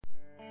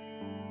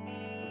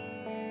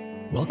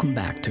Welcome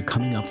back to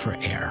Coming Up for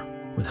Air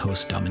with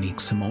host Dominique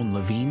Simone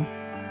Levine,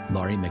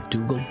 Laurie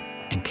McDougall,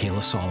 and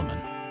Kayla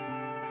Solomon.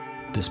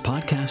 This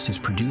podcast is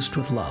produced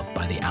with love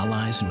by the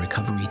Allies and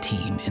Recovery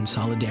team in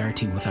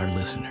solidarity with our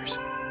listeners.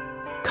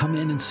 Come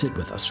in and sit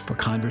with us for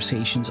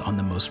conversations on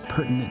the most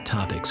pertinent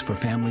topics for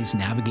families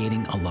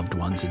navigating a loved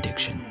one's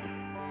addiction.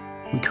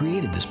 We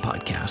created this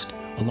podcast,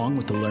 along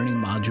with the learning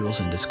modules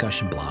and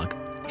discussion blog,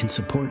 in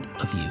support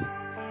of you.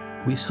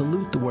 We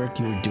salute the work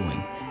you are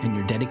doing and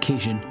your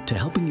dedication to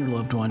helping your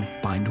loved one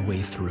find a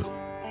way through.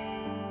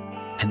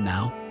 And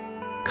now,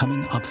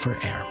 Coming Up for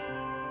Air.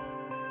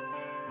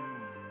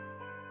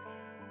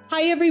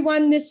 Hi,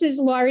 everyone. This is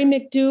Laurie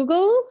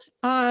McDougall,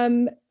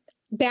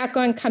 back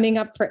on Coming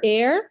Up for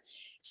Air,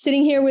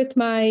 sitting here with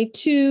my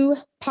two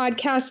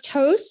podcast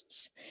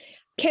hosts.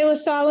 Kayla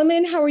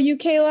Solomon. How are you,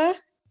 Kayla?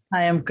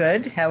 I am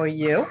good. How are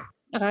you?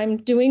 I'm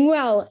doing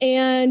well.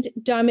 And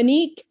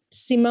Dominique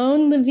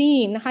Simone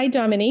Levine. Hi,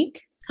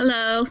 Dominique.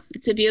 Hello.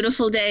 It's a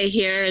beautiful day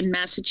here in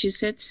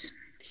Massachusetts.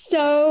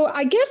 So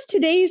I guess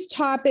today's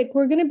topic,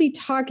 we're going to be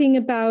talking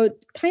about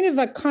kind of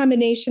a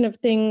combination of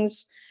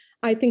things,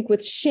 I think,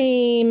 with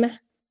shame,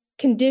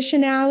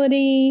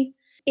 conditionality.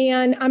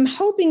 And I'm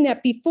hoping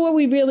that before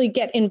we really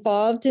get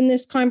involved in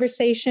this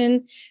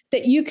conversation,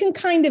 that you can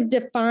kind of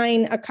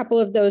define a couple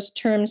of those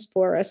terms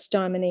for us,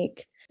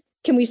 Dominique.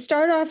 Can we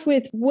start off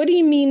with, what do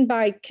you mean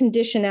by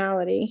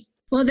conditionality?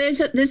 Well, there's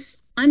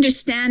this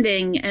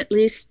understanding, at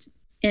least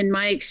in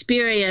my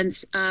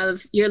experience,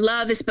 of your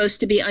love is supposed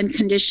to be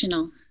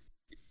unconditional.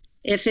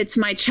 If it's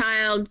my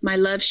child, my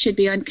love should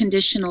be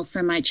unconditional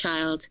for my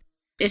child.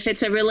 If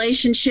it's a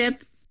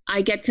relationship,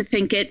 I get to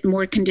think it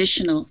more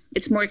conditional.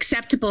 It's more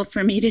acceptable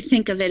for me to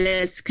think of it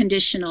as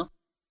conditional.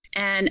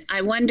 And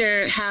I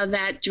wonder how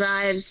that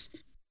drives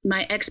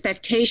my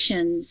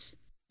expectations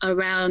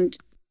around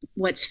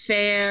what's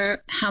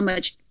fair, how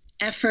much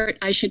effort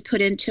I should put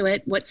into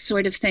it, what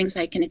sort of things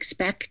I can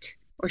expect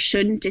or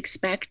shouldn't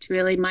expect,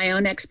 really my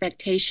own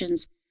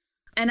expectations.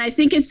 And I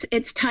think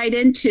it's tied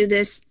into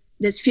this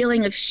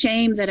feeling of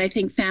shame that I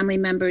think family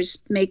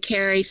members may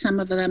carry, some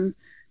of them,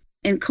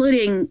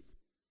 including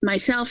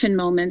myself in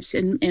moments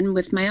and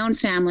with my own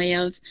family,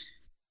 of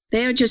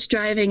they're just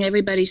driving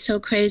everybody so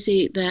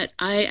crazy that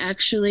I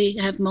actually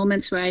have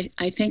moments where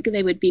I think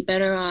they would be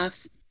better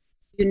off,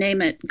 you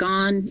name it,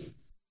 gone,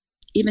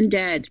 even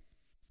dead.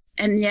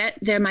 And yet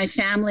they're my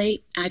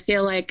family. I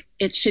feel like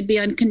it should be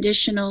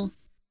unconditional.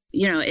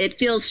 You know, it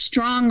feels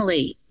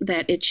strongly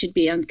that it should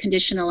be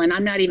unconditional. And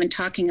I'm not even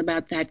talking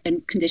about that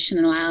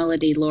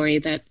unconditionality, Laurie,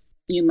 that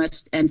you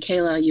must, and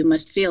Kayla, you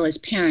must feel as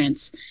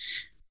parents.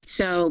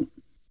 So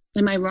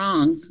am I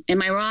wrong?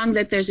 Am I wrong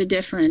that there's a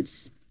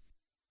difference?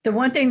 The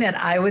one thing that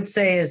I would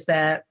say is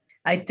that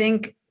I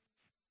think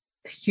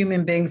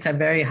human beings have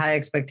very high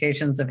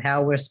expectations of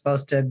how we're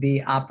supposed to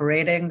be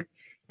operating.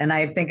 And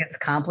I think it's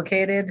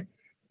complicated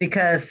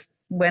because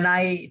when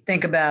I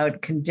think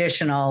about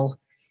conditional,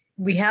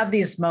 we have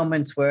these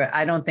moments where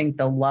I don't think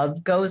the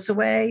love goes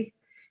away.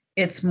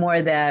 It's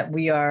more that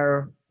we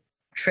are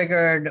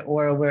triggered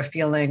or we're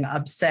feeling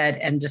upset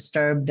and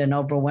disturbed and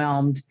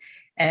overwhelmed,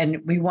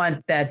 and we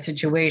want that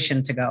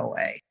situation to go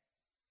away.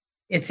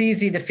 It's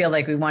easy to feel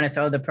like we want to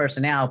throw the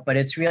person out, but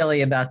it's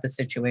really about the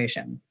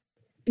situation.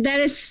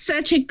 That is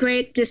such a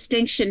great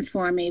distinction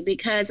for me,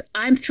 because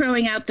I'm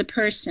throwing out the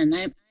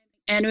person.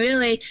 And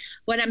really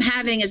what I'm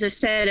having is a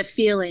set of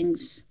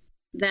feelings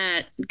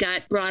that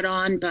got brought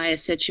on by a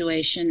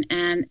situation.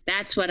 And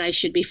that's what I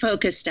should be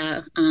focused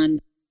on.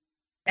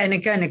 And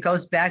again, it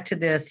goes back to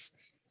this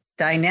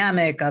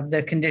dynamic of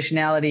the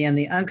conditionality and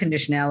the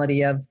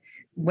unconditionality of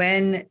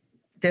when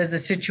there's a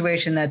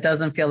situation that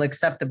doesn't feel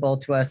acceptable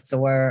to us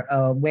or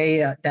a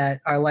way that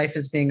our life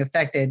is being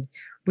affected,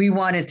 we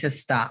want it to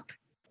stop.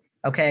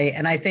 Okay.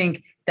 And I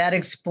think that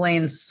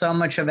explains so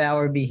much of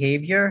our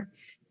behavior,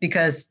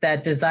 because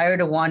that desire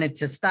to want it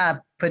to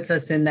stop puts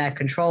us in that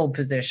control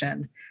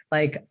position.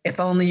 Like, if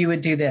only you would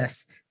do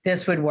this,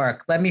 this would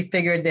work. Let me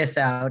figure this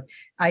out.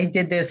 I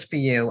did this for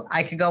you.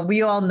 I could go,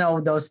 we all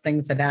know those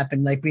things that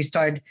happen. Like, we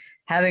start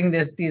having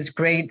these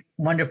great,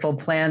 wonderful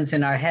plans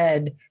in our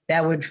head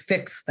that would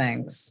fix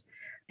things.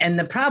 And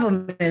the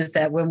problem is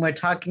that when we're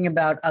talking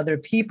about other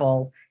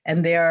people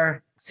and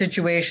their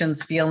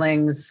situations,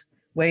 feelings,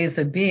 ways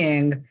of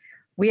being,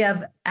 we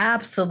have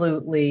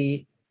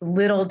absolutely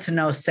little to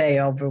no say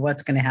over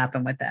what's going to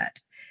happen with that.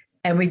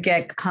 And we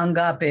get hung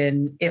up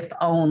in if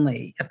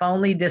only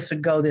this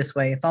would go this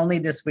way, if only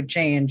this would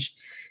change,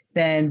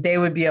 then they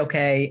would be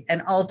okay.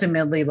 And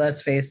ultimately,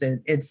 let's face it,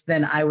 it's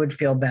then I would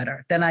feel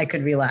better. Then I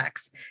could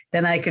relax.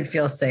 Then I could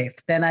feel safe.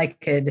 Then I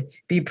could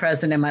be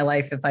present in my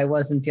life if I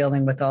wasn't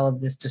dealing with all of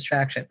this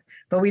distraction.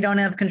 But we don't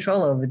have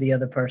control over the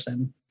other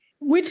person.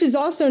 Which is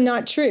also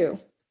not true.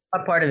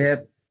 What part of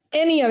it?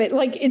 Any of it.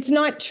 Like, it's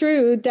not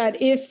true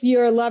that if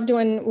your loved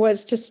one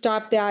was to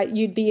stop that,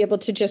 you'd be able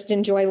to just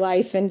enjoy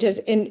life and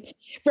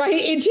right.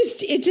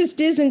 It just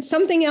isn't.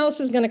 Something else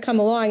is going to come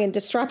along and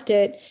disrupt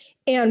it.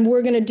 And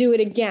we're going to do it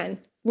again.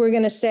 We're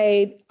going to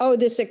say, oh,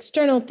 this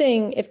external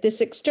thing, if this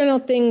external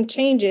thing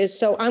changes,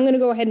 so I'm going to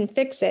go ahead and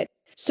fix it.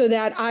 so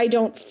that I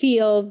don't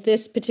feel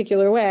this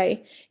particular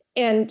way.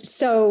 And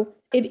so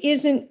it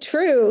isn't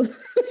true,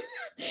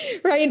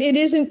 right? It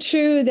isn't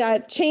true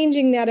that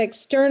changing that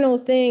external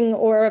thing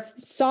or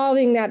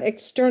solving that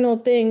external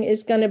thing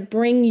is going to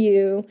bring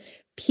you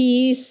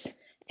peace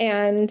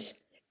and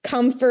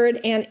comfort.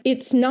 And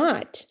it's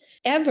not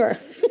ever.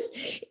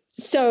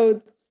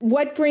 So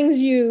what brings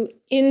you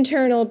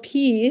internal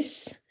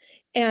peace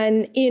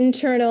and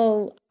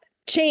internal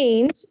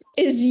change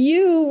is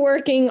you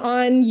working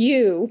on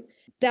you.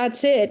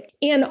 That's it.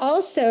 And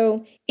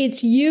also,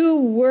 it's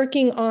you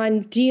working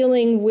on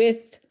dealing with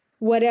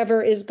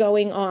whatever is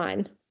going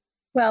on.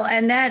 Well,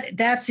 and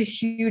that's a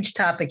huge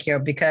topic here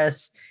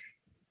because,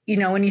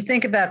 when you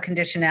think about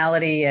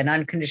conditionality and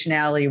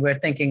unconditionality, we're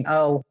thinking,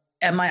 oh,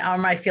 are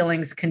my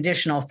feelings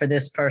conditional for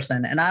this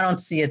person? And I don't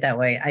see it that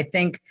way. I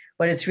think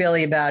what it's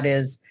really about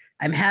is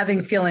I'm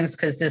having feelings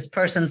because this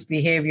person's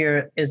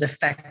behavior is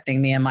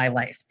affecting me in my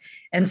life.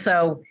 And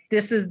so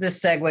this is the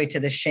segue to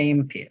the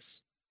shame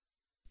piece.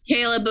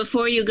 Kayla,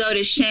 before you go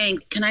to shame,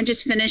 can I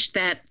just finish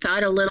that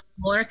thought a little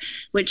more,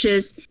 which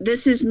is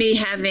this is me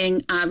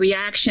having a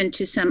reaction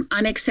to some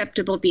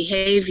unacceptable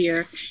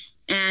behavior.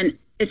 And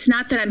it's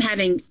not that I'm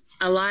having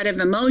a lot of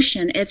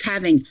emotion, it's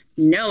having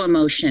no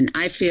emotion.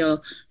 I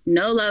feel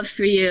no love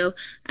for you.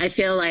 I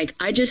feel like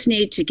I just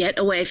need to get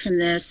away from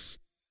this.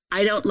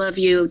 I don't love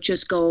you,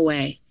 just go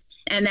away.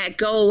 And that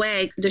go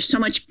away, there's so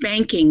much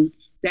banking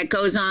that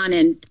goes on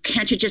and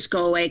can't you just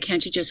go away?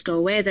 Can't you just go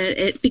away?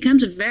 That it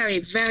becomes a very,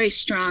 very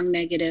strong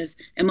negative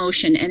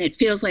emotion. And it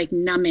feels like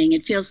numbing.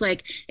 It feels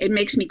like it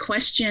makes me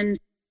question,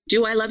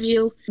 do I love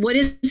you? What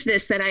is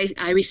this that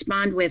I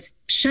respond with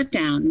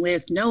shutdown,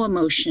 with no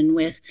emotion,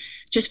 with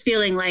just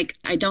feeling like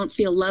I don't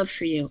feel love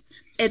for you?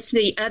 It's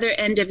the other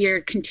end of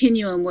your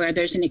continuum where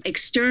there's an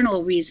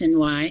external reason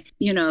why,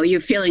 you're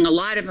feeling a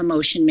lot of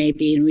emotion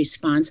maybe in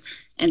response.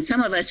 And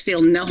some of us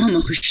feel no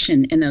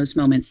emotion in those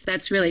moments.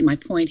 That's really my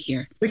point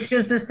here. Which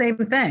is the same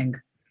thing.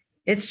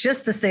 It's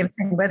just the same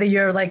thing, whether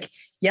you're like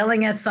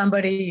yelling at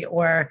somebody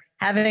or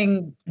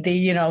having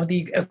the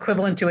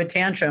equivalent to a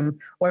tantrum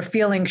or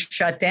feeling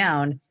shut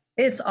down.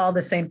 It's all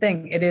the same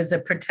thing. It is a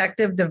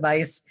protective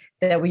device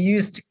that we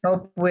use to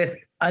cope with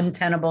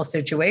untenable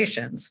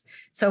situations.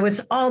 So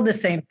it's all the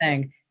same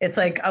thing. It's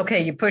like,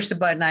 okay, you push the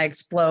button, I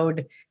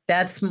explode.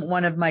 That's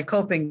one of my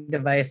coping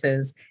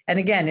devices. And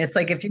again, it's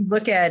like if you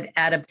look at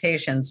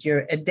adaptations,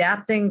 you're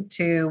adapting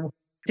to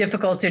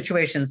difficult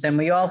situations, and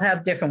we all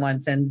have different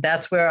ones. And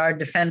that's where our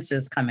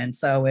defenses come in.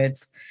 So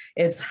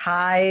it's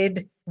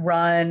hide,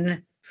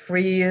 run,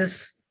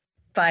 freeze,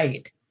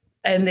 fight.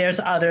 And there's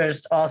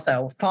others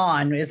also.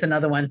 Fawn is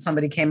another one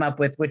somebody came up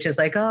with, which is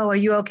like, oh, are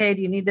you okay?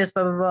 Do you need this?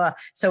 Blah, blah, blah.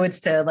 So it's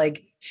to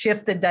like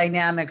shift the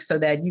dynamic so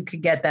that you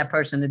could get that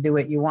person to do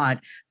what you want.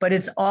 But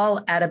it's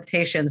all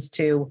adaptations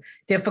to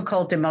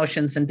difficult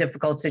emotions and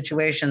difficult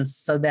situations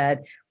so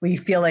that we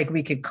feel like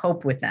we could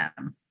cope with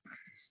them.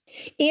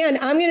 And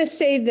I'm going to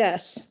say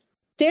this.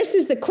 This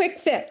is the quick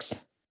fix.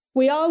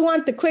 We all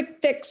want the quick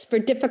fix for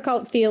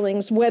difficult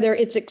feelings, whether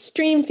it's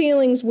extreme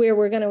feelings where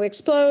we're going to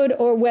explode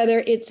or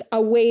whether it's a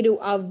way to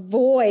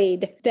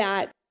avoid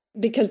that,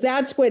 because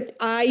that's what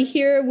I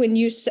hear when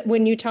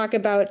you talk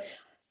about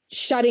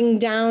shutting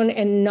down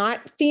and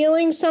not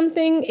feeling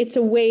something. It's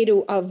a way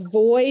to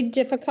avoid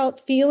difficult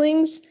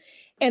feelings.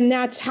 And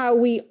that's how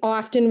we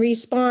often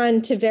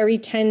respond to very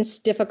tense,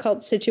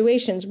 difficult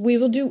situations. We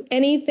will do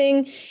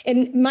anything.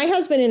 And my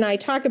husband and I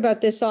talk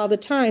about this all the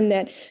time,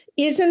 that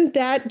isn't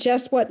that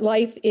just what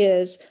life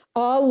is?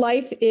 All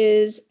life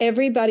is,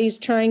 everybody's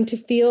trying to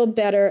feel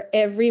better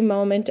every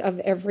moment of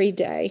every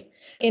day.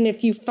 And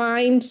if you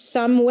find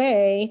some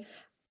way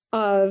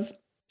of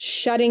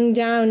shutting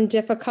down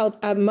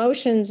difficult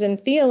emotions and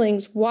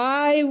feelings,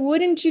 why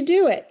wouldn't you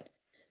do it?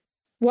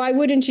 Why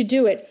wouldn't you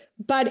do it?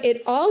 But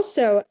it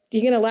also,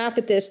 you're going to laugh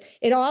at this,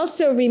 it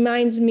also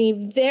reminds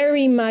me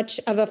very much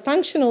of a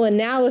functional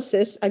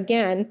analysis,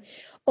 again,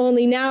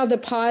 only now the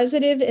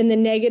positive and the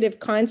negative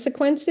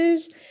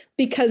consequences,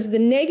 because the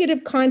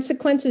negative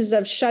consequences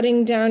of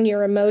shutting down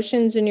your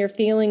emotions and your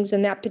feelings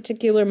in that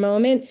particular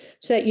moment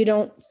so that you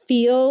don't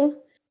feel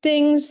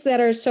things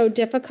that are so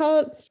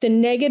difficult, the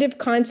negative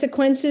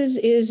consequences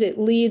is it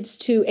leads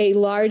to a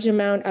large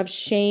amount of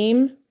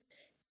shame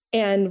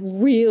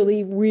and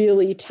really,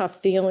 really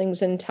tough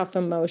feelings and tough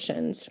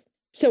emotions.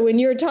 So when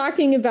you're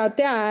talking about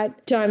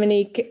that,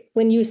 Dominique,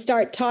 when you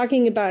start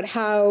talking about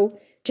how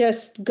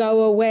just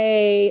go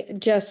away,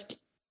 just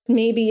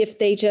maybe if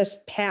they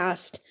just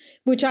passed,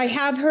 which I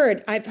have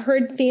heard, I've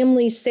heard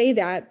families say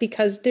that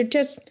because they're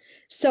just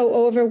so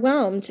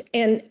overwhelmed.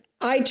 And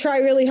I try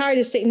really hard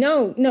to say,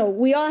 no,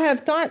 we all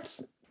have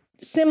thoughts,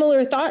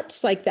 similar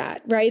thoughts like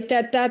that, right?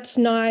 That's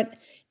not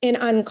an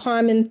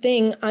uncommon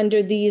thing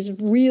under these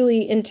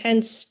really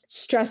intense,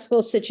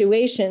 stressful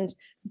situations,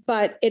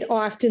 but it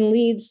often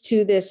leads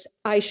to this,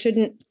 I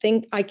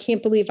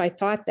can't believe I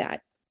thought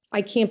that.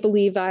 I can't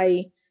believe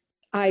I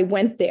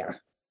went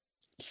there.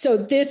 So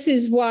this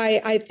is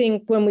why I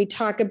think when we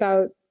talk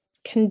about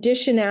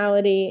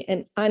conditionality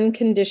and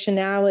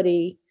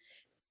unconditionality,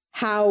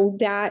 how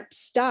that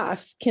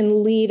stuff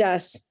can lead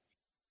us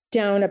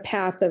down a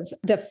path of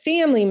the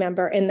family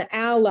member and the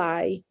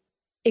ally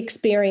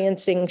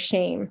experiencing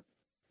shame.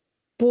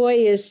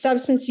 Boy, is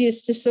substance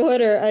use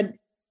disorder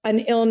an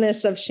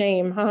illness of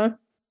shame, huh?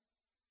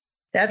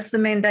 That's the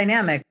main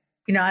dynamic.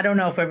 I don't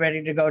know if we're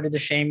ready to go to the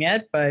shame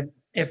yet, but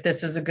if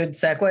this is a good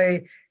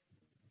segue,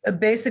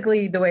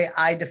 basically the way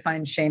I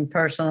define shame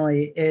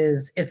personally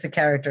is it's a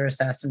character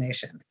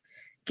assassination.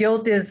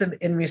 Guilt is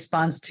in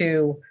response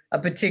to a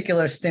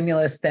particular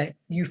stimulus that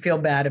you feel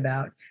bad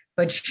about,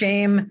 but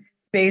shame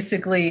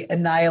basically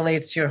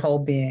annihilates your whole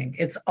being.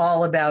 It's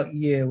all about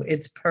you.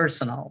 It's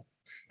personal.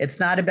 It's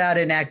not about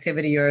an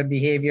activity or a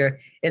behavior.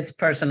 It's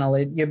personal.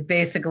 You're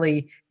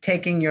basically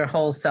taking your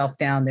whole self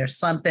down. There's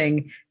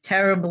something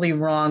terribly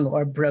wrong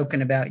or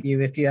broken about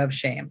you if you have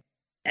shame.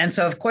 And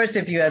so, of course,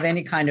 if you have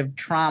any kind of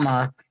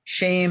trauma,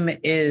 shame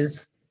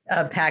is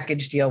a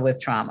package deal with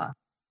trauma.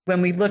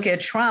 When we look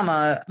at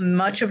trauma,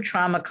 much of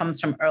trauma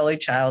comes from early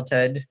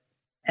childhood.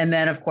 And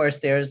then, of course,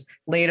 there's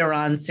later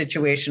on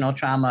situational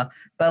trauma,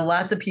 but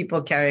lots of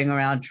people carrying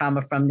around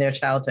trauma from their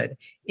childhood.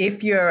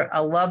 If you're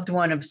a loved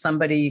one of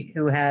somebody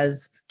who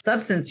has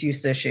substance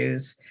use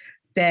issues,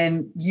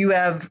 then you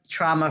have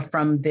trauma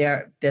from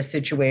their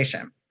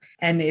situation.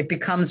 And it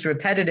becomes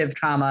repetitive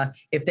trauma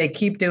if they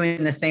keep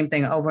doing the same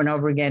thing over and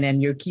over again,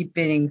 and you keep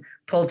being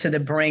pulled to the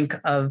brink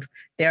of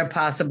their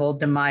possible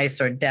demise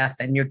or death,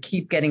 and you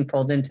keep getting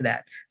pulled into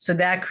that. So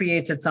that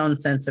creates its own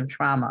sense of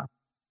trauma.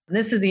 And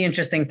this is the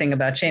interesting thing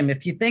about shame.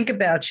 If you think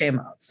about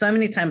shame, so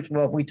many times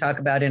what we talk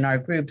about in our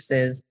groups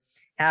is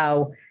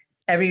how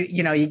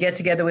you get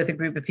together with a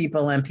group of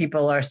people and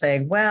people are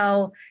saying,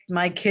 well,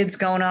 my kid's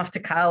going off to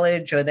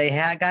college, or they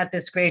got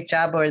this great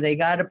job, or they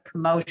got a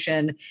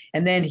promotion.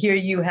 And then here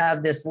you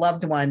have this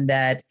loved one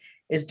that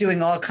is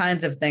doing all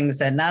kinds of things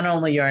that not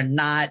only are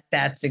not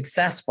that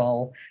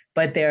successful,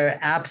 but they're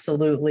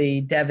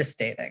absolutely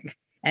devastating.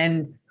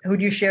 And who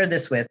do you share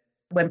this with?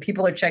 When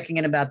people are checking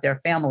in about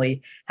their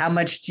family, how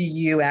much do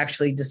you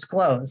actually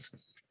disclose?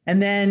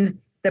 And then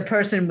the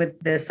person with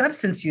the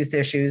substance use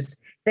issues,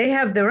 they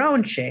have their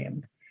own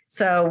shame.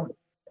 So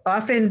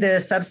often the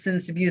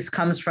substance abuse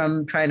comes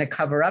from trying to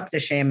cover up the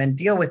shame and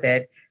deal with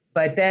it.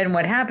 But then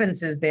what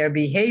happens is their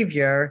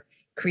behavior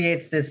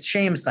creates this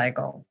shame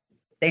cycle.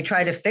 They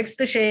try to fix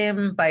the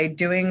shame by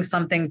doing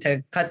something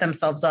to cut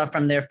themselves off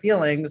from their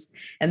feelings,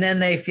 and then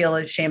they feel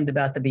ashamed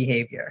about the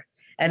behavior.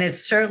 And it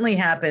certainly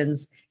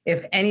happens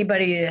if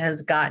anybody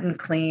has gotten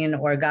clean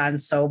or gotten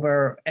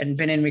sober and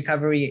been in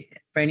recovery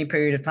for any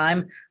period of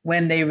time.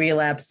 When they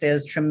relapse,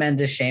 there's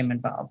tremendous shame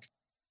involved.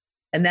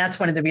 And that's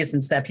one of the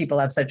reasons that people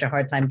have such a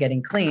hard time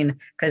getting clean,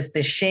 because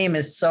the shame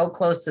is so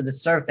close to the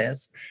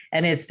surface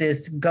and it's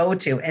this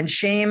go-to. And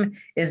shame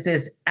is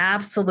this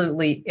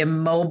absolutely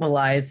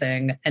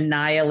immobilizing,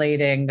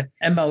 annihilating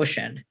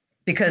emotion,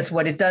 because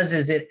what it does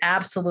is it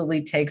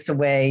absolutely takes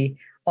away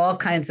all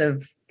kinds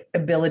of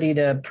ability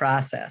to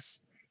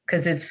process,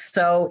 because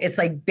it's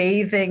like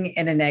bathing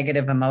in a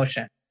negative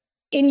emotion.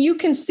 And you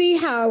can see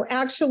how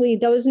actually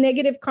those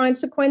negative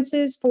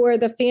consequences for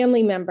the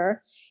family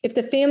member, if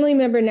the family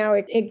member now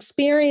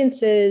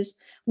experiences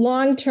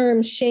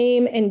long-term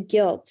shame and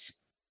guilt,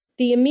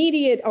 the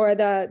immediate or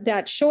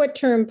that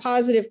short-term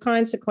positive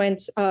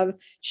consequence of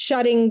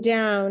shutting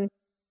down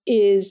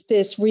is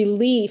this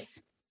relief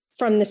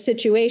from the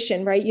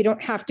situation, right? You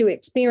don't have to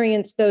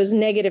experience those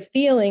negative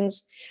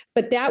feelings,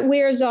 but that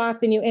wears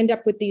off and you end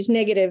up with these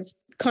negative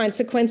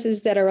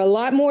consequences that are a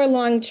lot more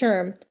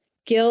long-term.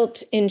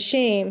 Guilt and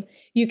shame.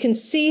 You can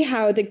see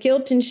how the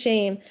guilt and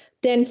shame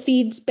then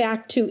feeds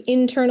back to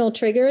internal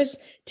triggers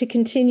to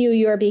continue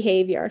your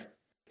behavior.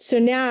 So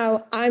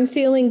now I'm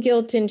feeling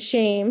guilt and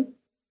shame.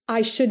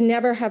 I should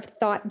never have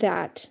thought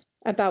that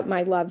about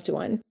my loved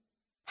one.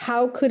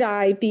 How could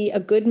I be a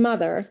good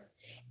mother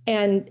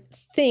and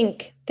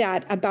think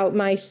that about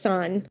my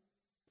son?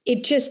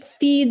 It just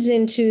feeds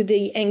into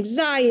the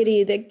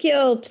anxiety, the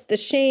guilt, the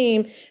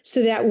shame,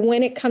 so that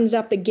when it comes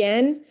up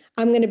again,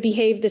 I'm going to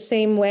behave the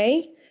same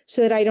way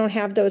so that I don't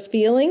have those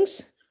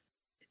feelings,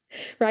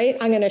 right?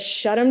 I'm going to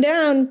shut them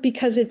down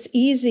because it's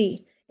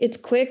easy. It's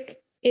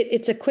quick.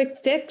 It's a quick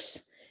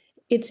fix.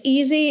 It's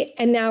easy.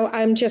 And now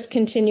I'm just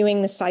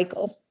continuing the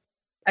cycle.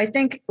 I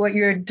think what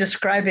you're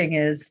describing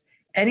is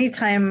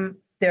anytime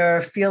there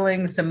are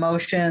feelings,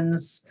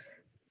 emotions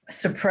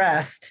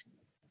suppressed,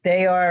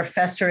 they are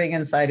festering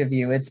inside of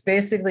you. It's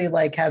basically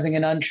like having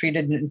an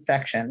untreated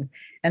infection.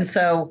 And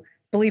so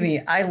believe me,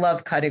 I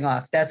love cutting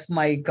off. That's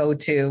my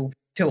go-to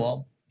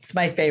tool. It's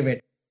my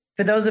favorite.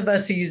 For those of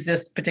us who use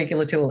this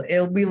particular tool,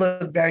 we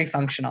look very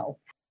functional.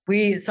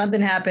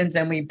 Something happens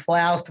and we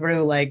plow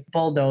through like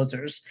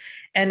bulldozers.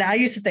 And I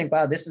used to think,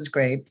 wow, this is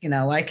great.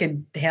 I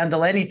could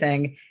handle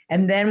anything.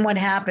 And then what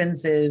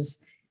happens is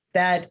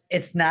that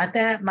it's not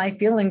that my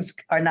feelings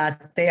are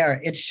not there.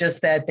 It's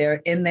just that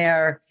they're in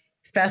there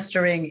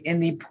festering in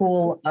the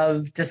pool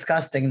of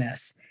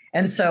disgustingness.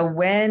 And so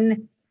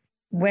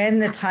when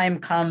the time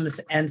comes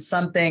and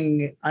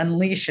something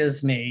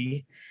unleashes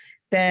me,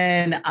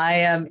 then I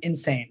am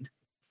insane.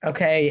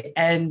 Okay.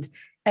 And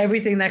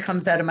everything that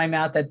comes out of my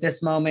mouth at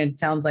this moment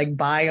sounds like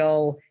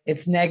bile.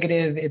 It's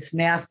negative, it's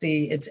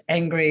nasty, it's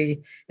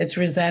angry, it's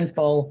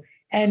resentful,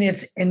 and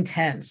it's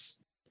intense.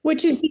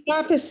 Which is the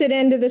opposite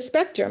end of the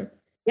spectrum.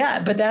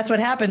 Yeah, but that's what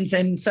happens.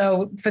 And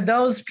so for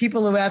those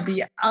people who have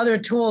the other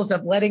tools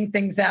of letting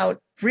things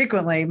out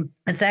frequently,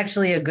 it's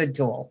actually a good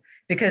tool,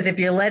 because if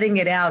you're letting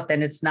it out,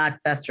 then it's not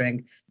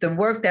festering. The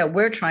work that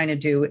we're trying to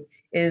do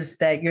is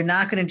that you're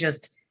not going to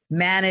just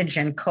manage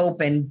and cope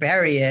and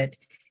bury it.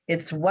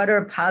 It's what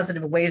are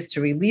positive ways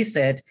to release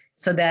it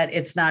so that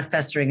it's not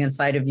festering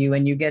inside of you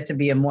and you get to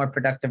be a more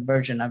productive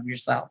version of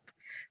yourself.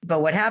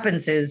 But what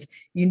happens is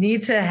you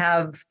need to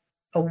have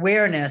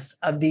awareness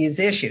of these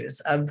issues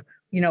of,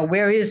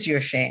 where is your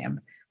shame?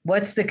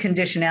 What's the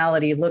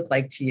conditionality look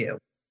like to you?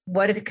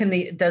 What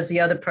does the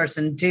other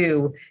person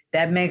do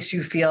that makes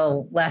you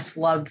feel less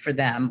loved for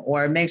them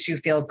or makes you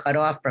feel cut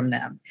off from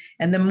them?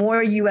 And the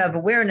more you have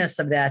awareness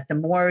of that, the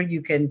more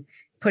you can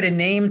put a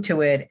name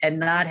to it and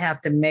not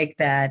have to make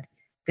that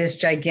this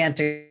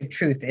gigantic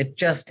truth. It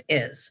just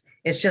is.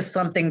 It's just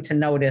something to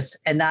notice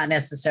and not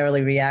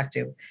necessarily react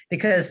to.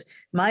 Because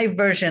my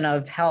version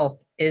of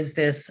health is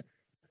this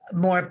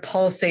more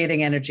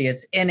pulsating energy.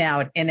 It's in,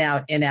 out, in,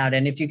 out, in, out.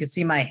 And if you can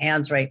see my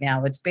hands right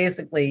now, it's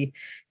basically,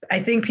 I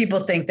think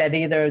people think that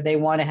either they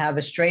want to have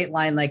a straight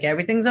line, like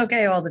everything's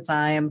okay all the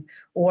time,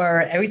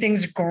 or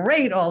everything's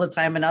great all the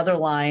time, another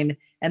line.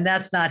 And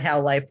that's not how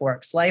life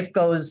works. Life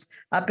goes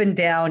up and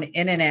down,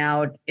 in and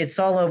out. It's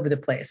all over the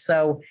place.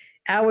 So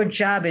our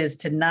job is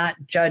to not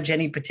judge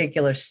any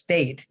particular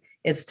state.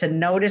 It's to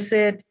notice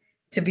it,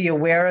 to be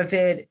aware of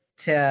it,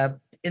 to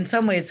in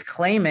some ways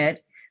claim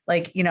it.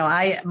 Like,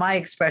 my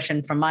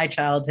expression from my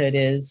childhood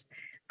is,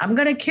 I'm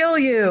going to kill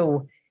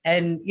you.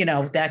 And,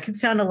 that can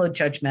sound a little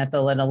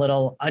judgmental and a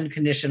little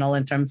unconditional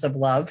in terms of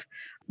love.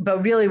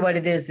 But really what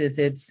it is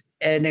it's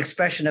an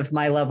expression of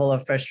my level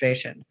of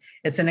frustration.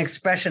 It's an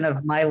expression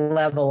of my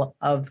level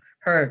of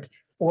hurt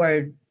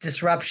or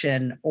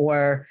disruption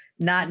or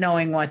not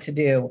knowing what to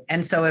do.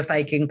 And so if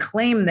I can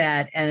claim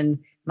that and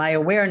my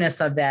awareness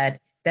of that,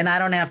 then I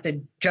don't have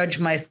to judge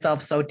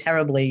myself so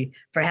terribly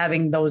for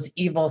having those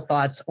evil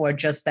thoughts or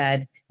just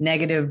that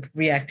negative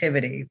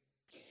reactivity.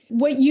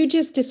 What you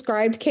just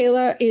described,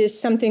 Kayla, is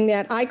something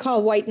that I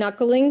call white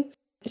knuckling.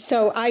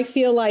 So I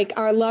feel like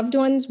our loved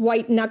ones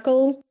white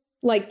knuckle,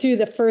 like through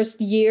the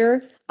first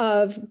year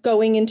of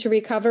going into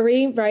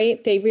recovery,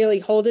 right? They really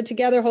hold it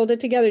together,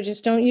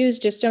 just don't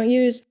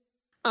use.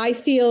 I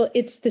feel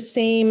it's the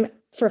same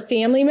for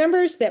family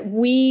members, that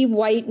we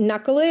white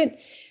knuckle it.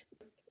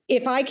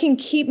 If I can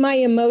keep my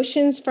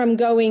emotions from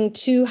going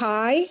too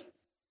high,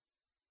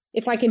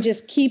 if I can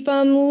just keep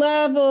them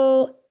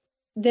level,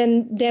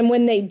 then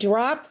when they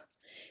drop,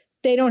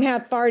 they don't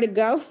have far to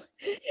go.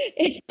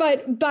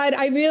 But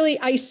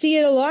I see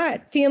it a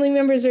lot. Family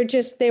members are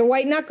they're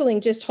white knuckling,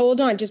 just hold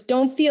on, just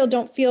don't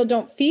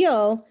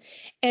feel.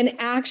 And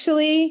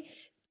actually,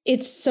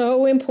 it's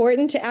so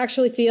important to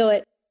actually feel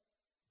it.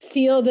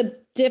 Feel the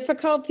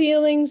difficult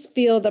feelings,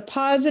 feel the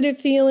positive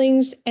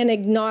feelings, and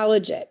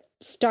acknowledge it.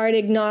 Start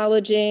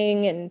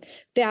acknowledging and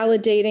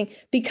validating,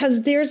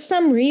 because there's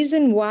some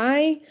reason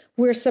why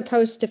we're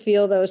supposed to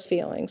feel those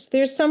feelings.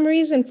 There's some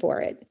reason for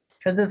it.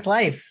 Because it's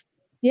life.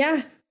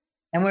 Yeah.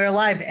 And we're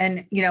alive.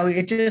 And,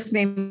 it just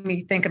made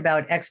me think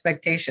about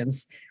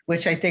expectations,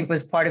 which I think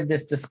was part of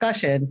this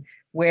discussion,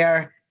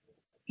 where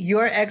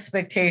your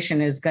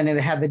expectation is going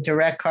to have a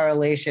direct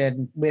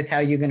correlation with how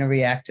you're going to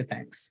react to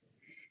things.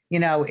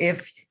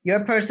 If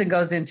your person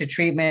goes into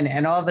treatment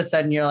and all of a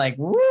sudden you're like,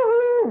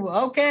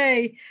 woohoo,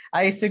 okay,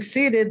 I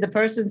succeeded. The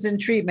person's in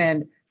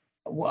treatment.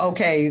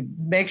 Okay,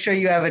 make sure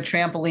you have a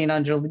trampoline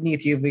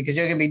underneath you, because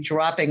you're going to be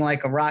dropping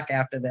like a rock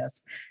after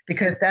this,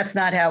 because that's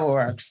not how it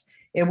works.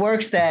 It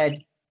works that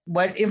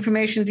what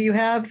information do you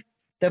have?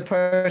 The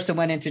person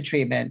went into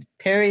treatment,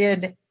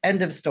 period,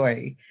 end of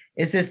story.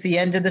 Is this the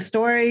end of the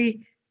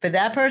story for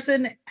that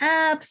person?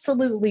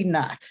 Absolutely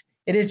not.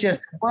 It is just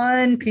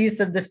one piece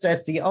of this.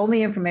 That's the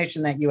only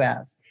information that you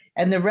have.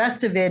 And the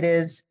rest of it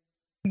is,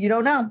 you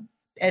don't know.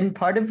 And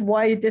part of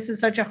why this is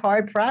such a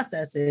hard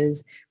process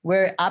is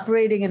we're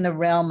operating in the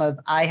realm of,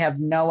 I have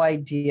no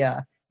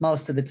idea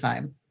most of the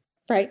time.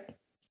 Right.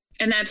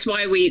 And that's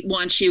why we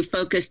want you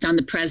focused on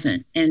the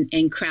present and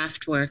in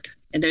craft work.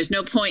 And there's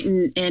no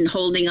point in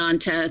holding on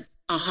to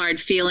a hard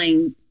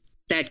feeling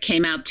that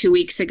came out 2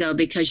 weeks ago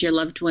because your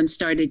loved one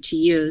started to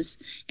use.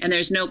 And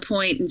there's no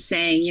point in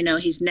saying,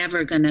 he's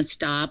never going to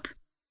stop.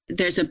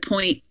 There's a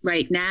point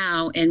right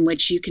now in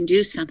which you can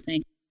do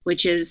something,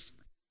 which is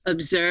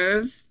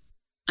observe,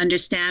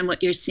 understand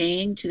what you're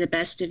seeing to the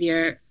best of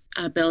your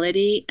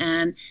ability,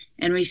 and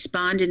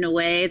respond in a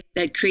way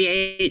that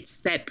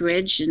creates that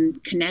bridge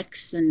and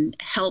connects and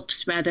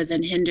helps rather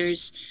than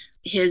hinders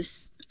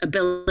his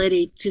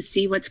ability to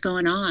see what's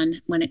going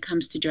on when it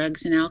comes to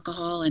drugs and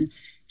alcohol, and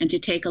to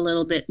take a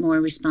little bit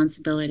more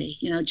responsibility,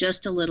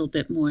 just a little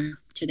bit more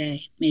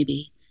today,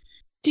 maybe.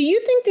 Do you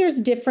think there's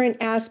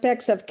different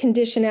aspects of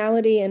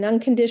conditionality and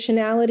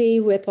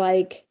unconditionality with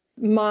like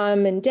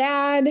mom and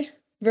dad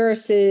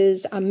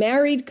versus a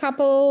married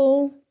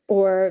couple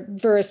or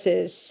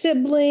versus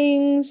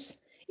siblings?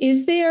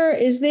 Is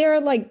there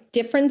like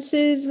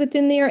differences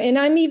within there? And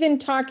I'm even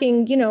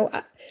talking,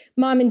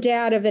 mom and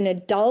dad of an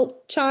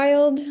adult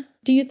child.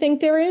 Do you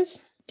think there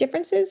is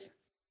differences?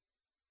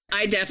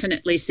 I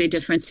definitely see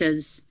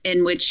differences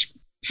in which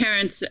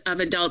parents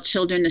of adult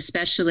children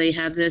especially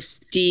have this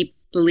deep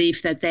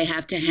belief that they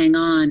have to hang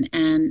on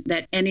and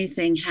that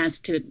anything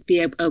has to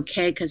be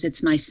okay because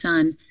it's my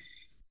son.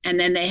 And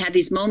then they have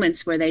these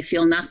moments where they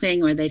feel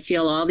nothing or they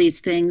feel all these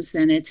things,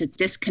 and it's a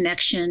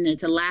disconnection.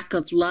 It's a lack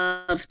of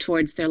love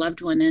towards their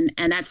loved one.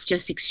 And that's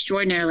just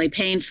extraordinarily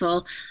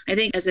painful. I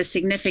think as a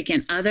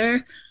significant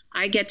other,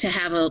 I get to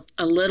have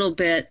a little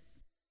bit,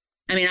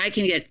 I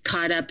can get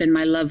caught up in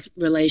my love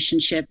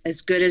relationship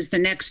as good as the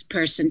next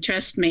person.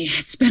 Trust me,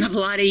 it's been a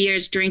lot of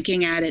years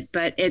drinking at it,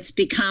 but it's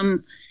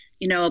become,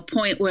 a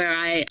point where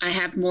I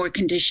have more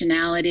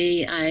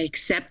conditionality. I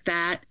accept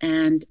that.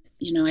 And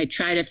I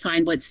try to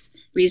find what's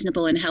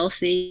reasonable and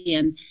healthy,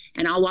 and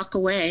I'll walk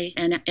away,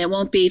 and it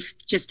won't be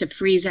just to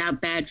freeze out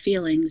bad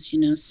feelings,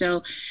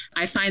 So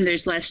I find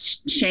there's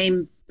less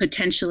shame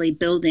potentially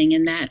building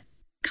in that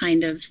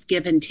kind of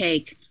give and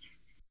take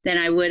than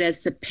I would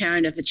as the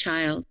parent of a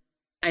child.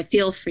 I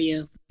feel for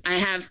you. I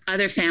have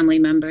other family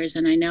members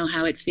and I know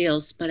how it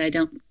feels, but I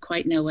don't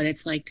quite know what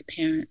it's like to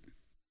parent.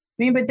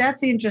 But that's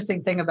the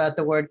interesting thing about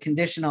the word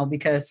conditional,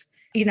 because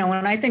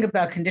when I think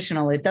about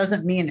conditional, it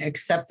doesn't mean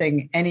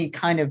accepting any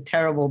kind of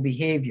terrible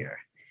behavior.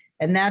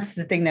 And that's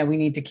the thing that we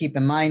need to keep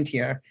in mind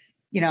here,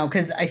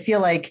 because I feel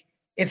like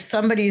if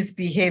somebody's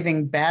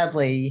behaving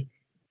badly,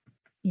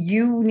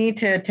 you need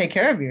to take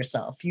care of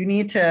yourself. You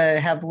need to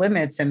have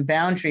limits and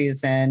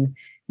boundaries and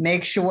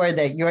make sure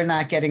that you're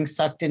not getting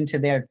sucked into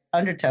their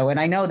undertow. And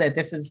I know that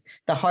this is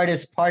the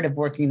hardest part of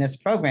working this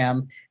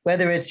program,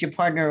 whether it's your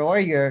partner or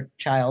your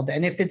child.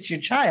 And if it's your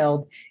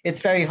child, it's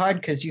very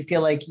hard because you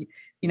feel like,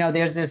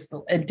 there's this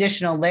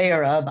additional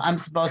layer of I'm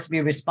supposed to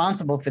be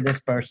responsible for this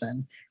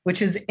person,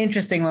 which is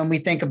interesting when we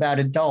think about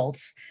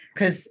adults,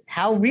 because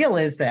how real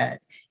is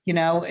that?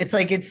 It's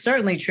like, it's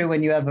certainly true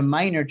when you have a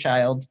minor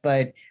child,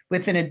 but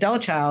with an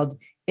adult child,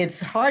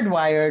 it's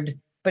hardwired,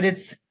 but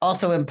it's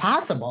also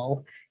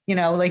impossible.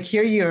 Like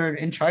here you're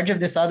in charge of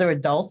this other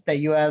adult that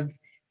you have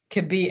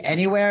could be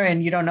anywhere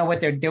and you don't know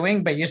what they're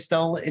doing, but you're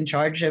still in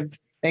charge of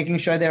making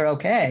sure they're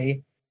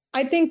okay.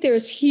 I think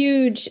there's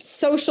huge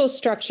social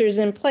structures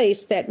in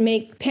place that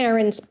make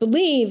parents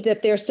believe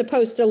that they're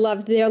supposed to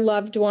love their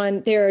loved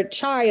one, their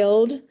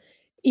child,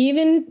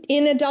 even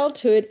in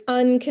adulthood,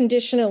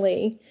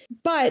 unconditionally.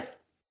 But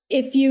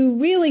if you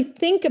really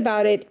think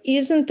about it,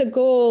 isn't the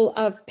goal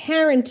of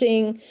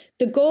parenting,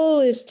 the goal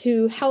is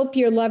to help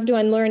your loved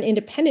one learn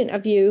independent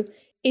of you.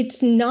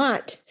 It's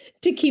not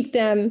to keep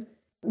them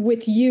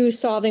with you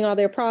solving all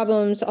their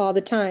problems all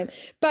the time.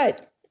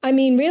 But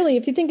really,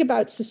 if you think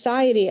about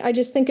society, I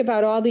just think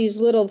about all these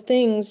little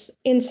things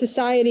in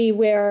society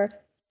where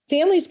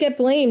families get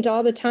blamed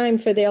all the time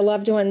for their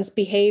loved one's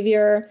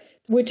behavior,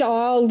 which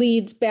all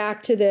leads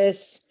back to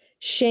this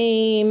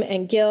shame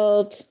and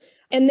guilt.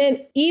 And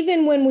then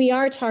even when we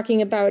are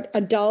talking about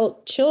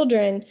adult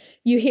children,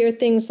 you hear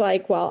things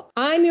like, well,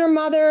 I'm your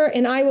mother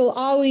and I will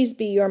always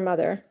be your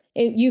mother.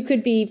 And you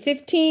could be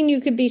 15,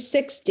 you could be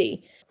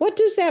 60. What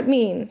does that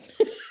mean?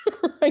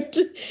 Right?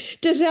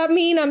 Does that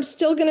mean I'm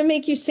still going to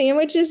make you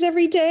sandwiches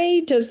every day?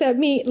 Does that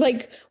mean,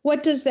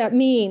 what does that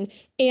mean?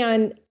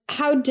 And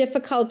how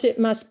difficult it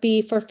must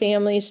be for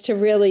families to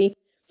really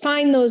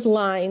find those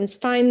lines,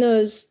 find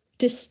those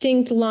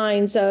distinct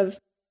lines of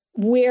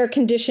where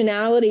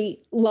conditionality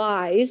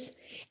lies.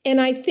 And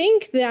I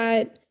think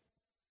that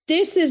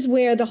this is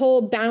where the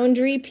whole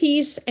boundary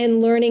piece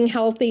and learning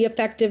healthy,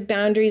 effective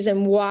boundaries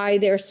and why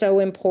they're so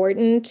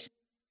important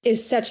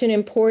is such an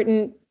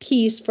important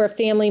piece for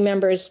family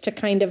members to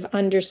kind of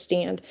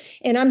understand.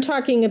 And I'm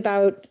talking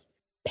about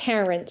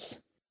parents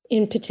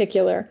in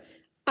particular.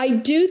 I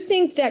do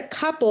think that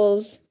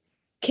couples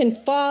can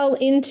fall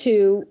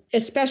into,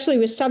 especially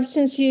with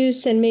substance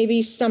use and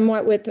maybe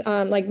somewhat with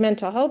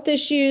mental health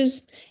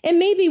issues and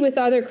maybe with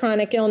other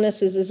chronic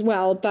illnesses as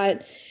well.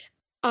 But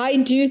I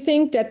do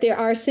think that there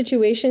are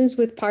situations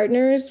with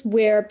partners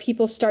where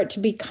people start to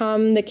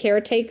become the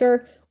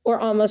caretaker or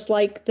almost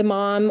like the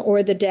mom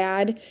or the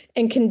dad,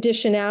 and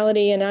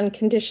conditionality and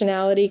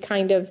unconditionality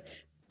kind of,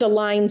 the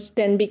lines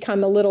then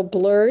become a little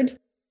blurred.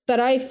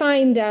 But I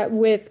find that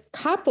with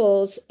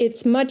couples,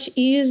 it's much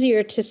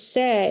easier to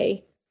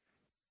say,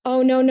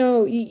 oh,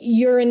 no,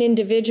 you're an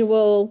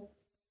individual.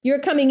 You're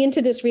coming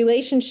into this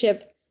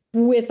relationship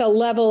with a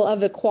level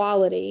of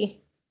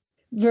equality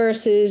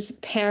versus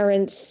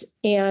parents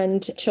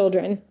and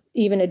children,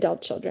 even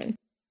adult children.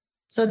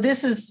 So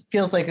this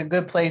feels like a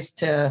good place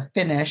to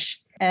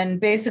finish.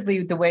 And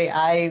basically the way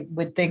I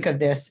would think of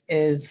this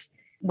is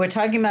we're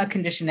talking about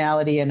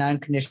conditionality and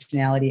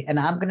unconditionality. And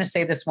I'm going to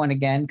say this one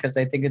again, because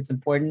I think it's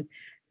important.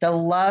 The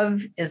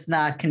love is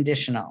not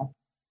conditional.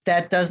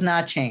 That does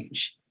not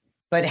change.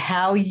 But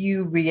how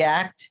you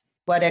react,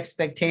 what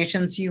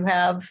expectations you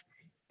have,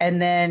 and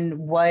then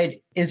what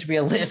is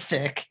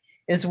realistic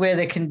is where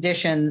the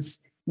conditions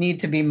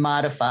need to be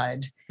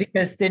modified.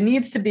 because there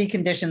needs to be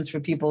conditions for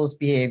people's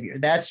behavior.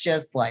 That's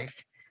just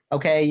life.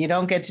 Okay. You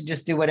don't get to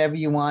just do whatever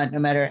you want, no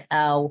matter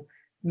how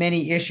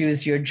many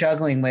issues you're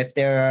juggling with.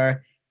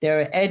 There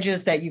are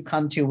edges that you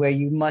come to where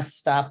you must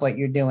stop what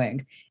you're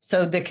doing.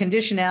 So the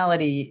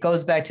conditionality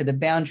goes back to the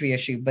boundary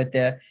issue, but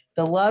the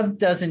love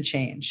doesn't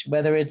change,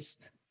 whether it's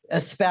a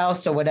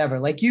spouse or whatever.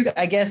 Like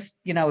I guess,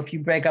 if you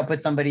break up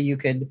with somebody, you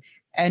could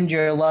end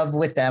your love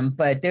with them,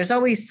 but there's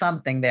always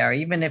something there,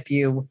 even if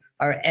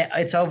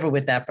it's over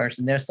with that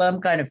person, there's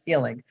some kind of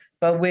feeling.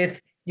 But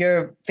with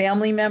your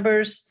family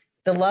members,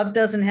 the love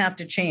doesn't have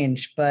to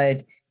change,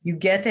 but you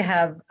get to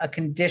have a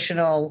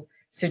conditional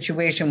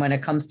situation when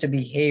it comes to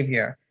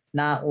behavior,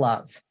 not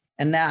love.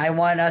 And now I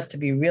want us to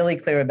be really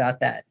clear about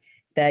that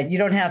you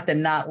don't have to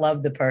not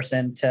love the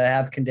person to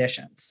have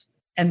conditions.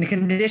 And the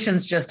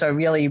conditions just are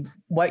really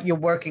what you're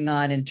working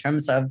on in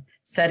terms of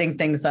setting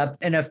things up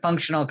in a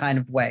functional kind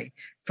of way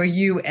for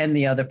you and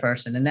the other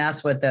person. And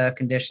that's what the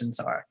conditions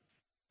are.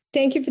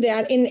 Thank you for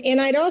that. And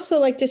I'd also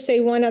like to say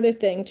one other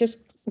thing,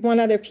 just one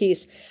other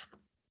piece.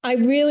 I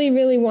really,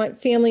 really want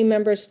family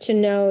members to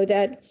know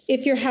that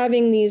if you're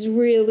having these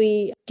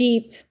really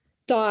deep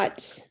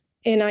thoughts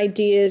and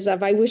ideas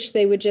of, I wish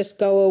they would just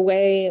go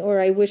away, or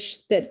I wish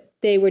that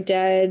they were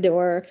dead,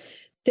 or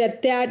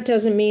that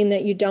doesn't mean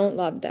that you don't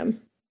love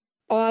them.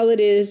 All it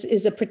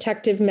is a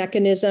protective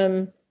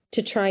mechanism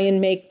to try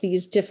and make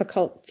these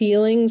difficult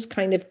feelings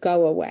kind of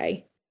go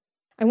away.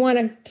 I want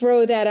to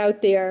throw that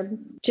out there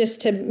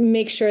just to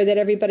make sure that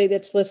everybody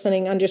that's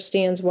listening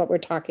understands what we're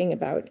talking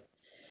about.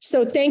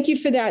 So thank you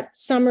for that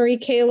summary,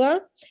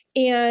 Kayla.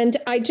 And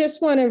I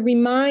just want to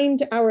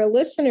remind our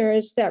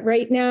listeners that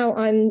right now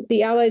on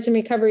the Allies in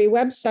Recovery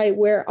website,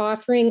 we're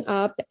offering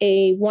up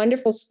a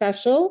wonderful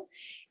special.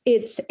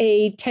 It's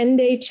a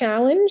 10-day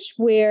challenge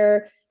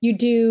where you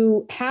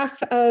do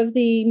half of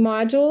the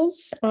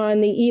modules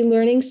on the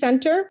e-learning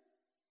center,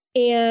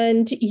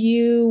 and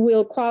you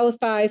will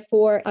qualify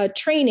for a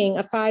training,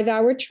 a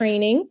 5-hour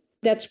training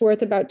that's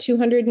worth about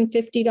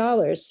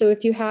 $250. So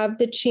if you have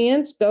the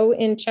chance, go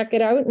and check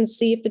it out and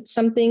see if it's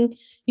something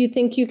you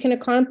think you can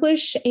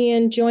accomplish,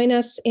 and join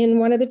us in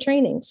one of the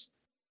trainings.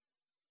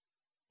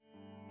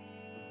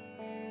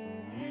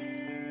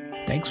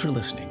 Thanks for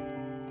listening.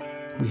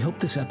 We hope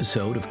this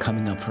episode of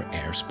Coming Up for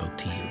Air spoke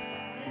to you.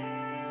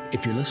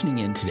 If you're listening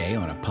in today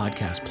on a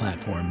podcast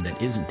platform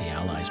that isn't the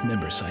Allies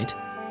member site,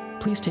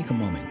 please take a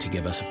moment to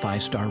give us a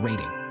 5-star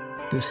rating.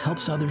 This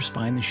helps others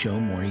find the show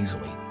more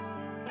easily.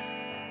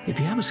 If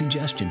you have a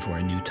suggestion for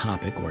a new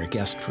topic or a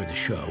guest for the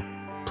show,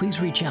 please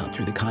reach out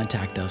through the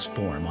Contact Us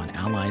form on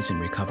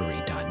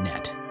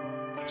alliesinrecovery.net.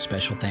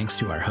 Special thanks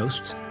to our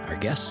hosts, our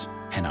guests,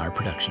 and our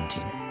production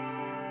team.